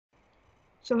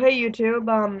So hey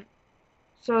YouTube,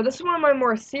 so this is one of my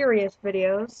more serious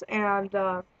videos, and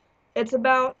it's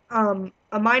about a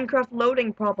Minecraft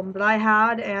loading problem that I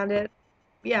had, and it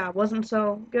wasn't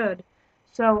so good.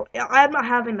 So I'm not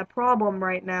having the problem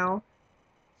right now.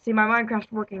 See, my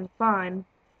Minecraft's working fine,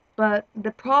 but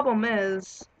the problem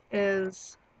is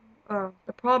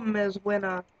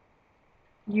when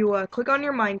you click on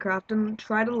your Minecraft and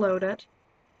try to load it,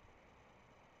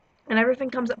 and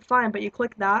everything comes up fine, but you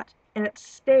click that, and it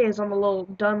stays on the little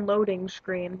done loading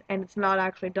screen, and it's not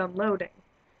actually done loading.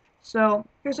 So,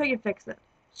 here's how you fix it.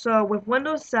 So, with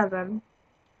Windows 7,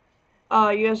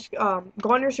 you just go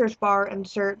on your search bar and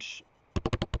search,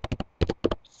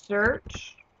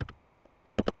 search,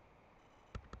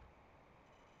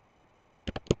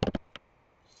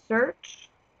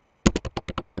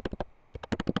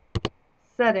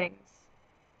 settings,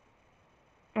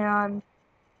 and,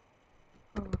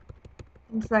 oh,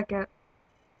 1 second,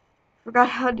 forgot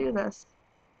how to do this.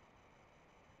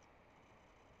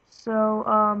 So,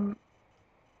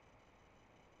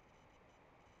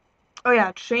 oh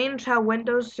yeah, change how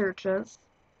Windows searches,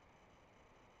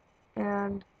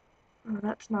 and, oh,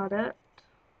 that's not it.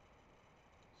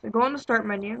 So go on the start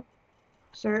menu,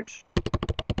 search,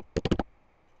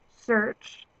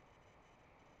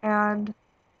 and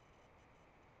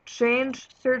change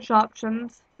search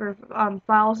options for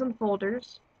files and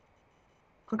folders.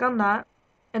 Click on that,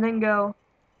 and then go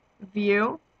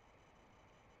View,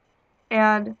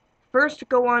 and first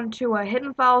go on to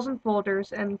Hidden Files and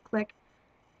Folders and click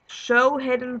Show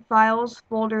Hidden Files,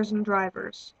 Folders, and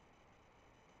Drivers.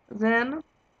 Then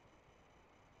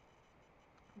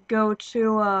go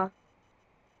to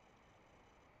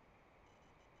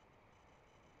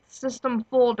System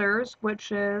Folders,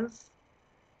 which is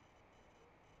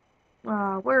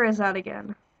where is that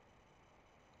again?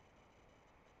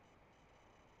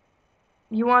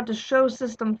 You want to show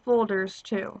System Folders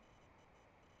too.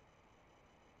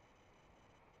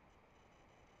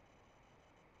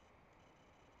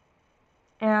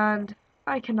 And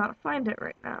I cannot find it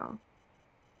right now.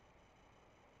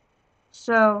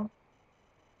 So,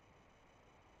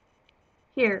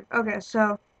 here, okay,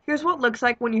 so here's what it looks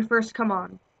like when you first come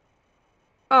on.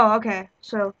 Oh, okay,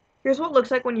 so here's what it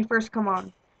looks like when you first come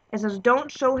on. It says don't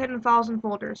show hidden files and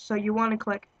folders, so you want to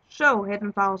click show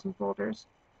hidden files and folders.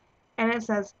 And it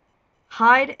says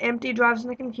hide empty drives in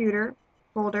the computer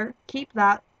folder, keep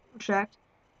that checked,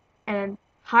 and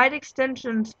hide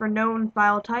extensions for known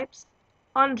file types,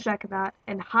 uncheck that,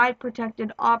 and hide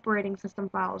protected operating system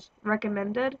files,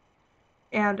 recommended,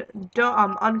 and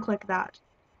don't unclick that.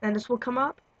 And this will come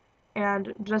up,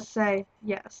 and just say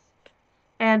yes.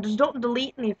 And just don't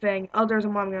delete anything other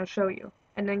than what I'm going to show you.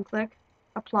 And then click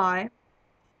apply.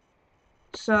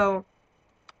 So,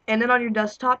 and then on your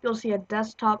desktop, you'll see a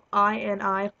desktop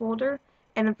INI folder.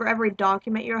 And then for every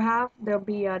document you have, there'll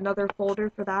be another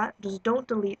folder for that. Just don't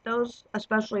delete those,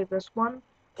 especially this one,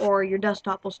 or your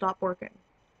desktop will stop working.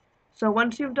 So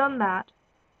once you've done that,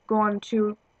 go on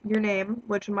to your name,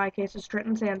 which in my case is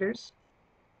Trenton Sanders,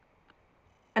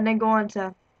 and then go on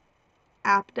to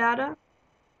app data,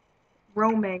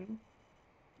 roaming,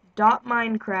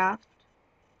 .minecraft,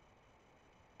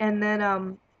 and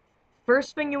then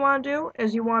first thing you want to do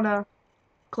is you want to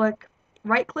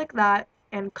right click that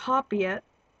and copy it,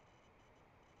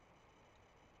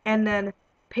 and then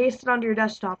paste it onto your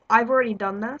desktop. I've already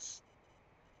done this,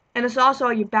 and it's also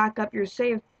how you back up your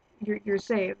saves.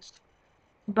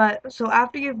 But so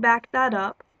after you've backed that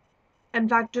up, in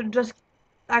fact, just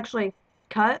actually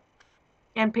cut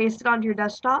and paste it onto your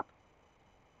desktop.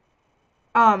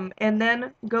 And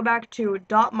then go back to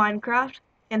 .minecraft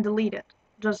and delete it.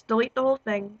 Just delete the whole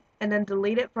thing, and then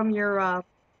delete it from your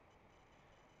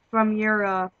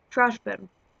trash bin.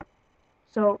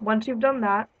 So once you've done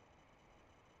that,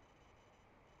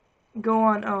 go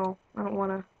on. Oh, I don't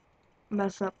want to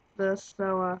mess up this.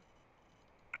 So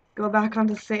go back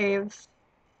onto saves,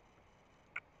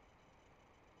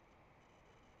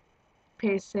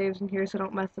 paste saves in here so I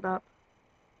don't mess it up.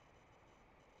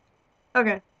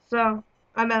 Okay, so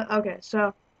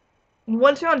so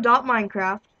once you're on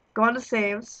 .minecraft, go on to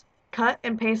saves, cut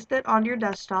and paste it onto your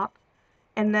desktop,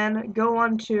 and then go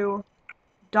on to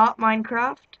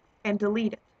 .minecraft and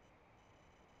delete it.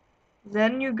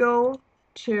 Then you go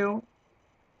to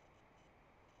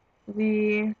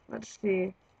let's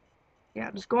see,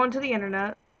 just go onto the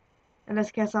internet. In this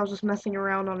case, I was just messing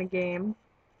around on a game,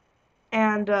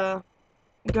 and go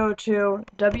to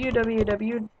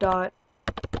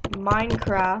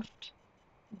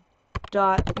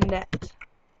www.minecraft.net,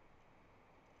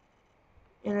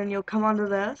 and then you'll come onto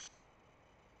this,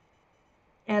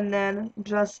 and then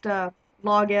just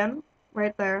log in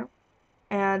right there.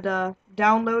 and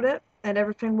download it, and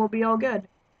everything will be all good.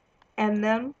 And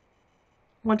then,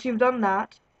 once you've done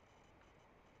that,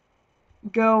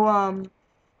 go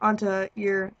onto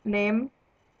your name,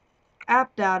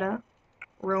 app data,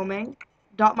 roaming,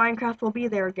 .minecraft will be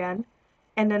there again,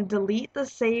 and then delete the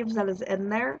saves that is in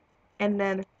there, and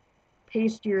then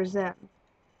paste yours in.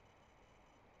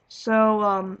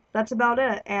 So that's about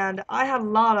it. And I had a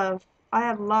lot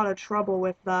of trouble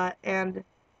with that, and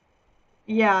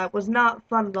yeah, it was not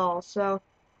fun at all. So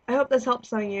I hope this helps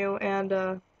some of you,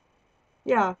 and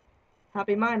yeah,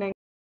 happy mining.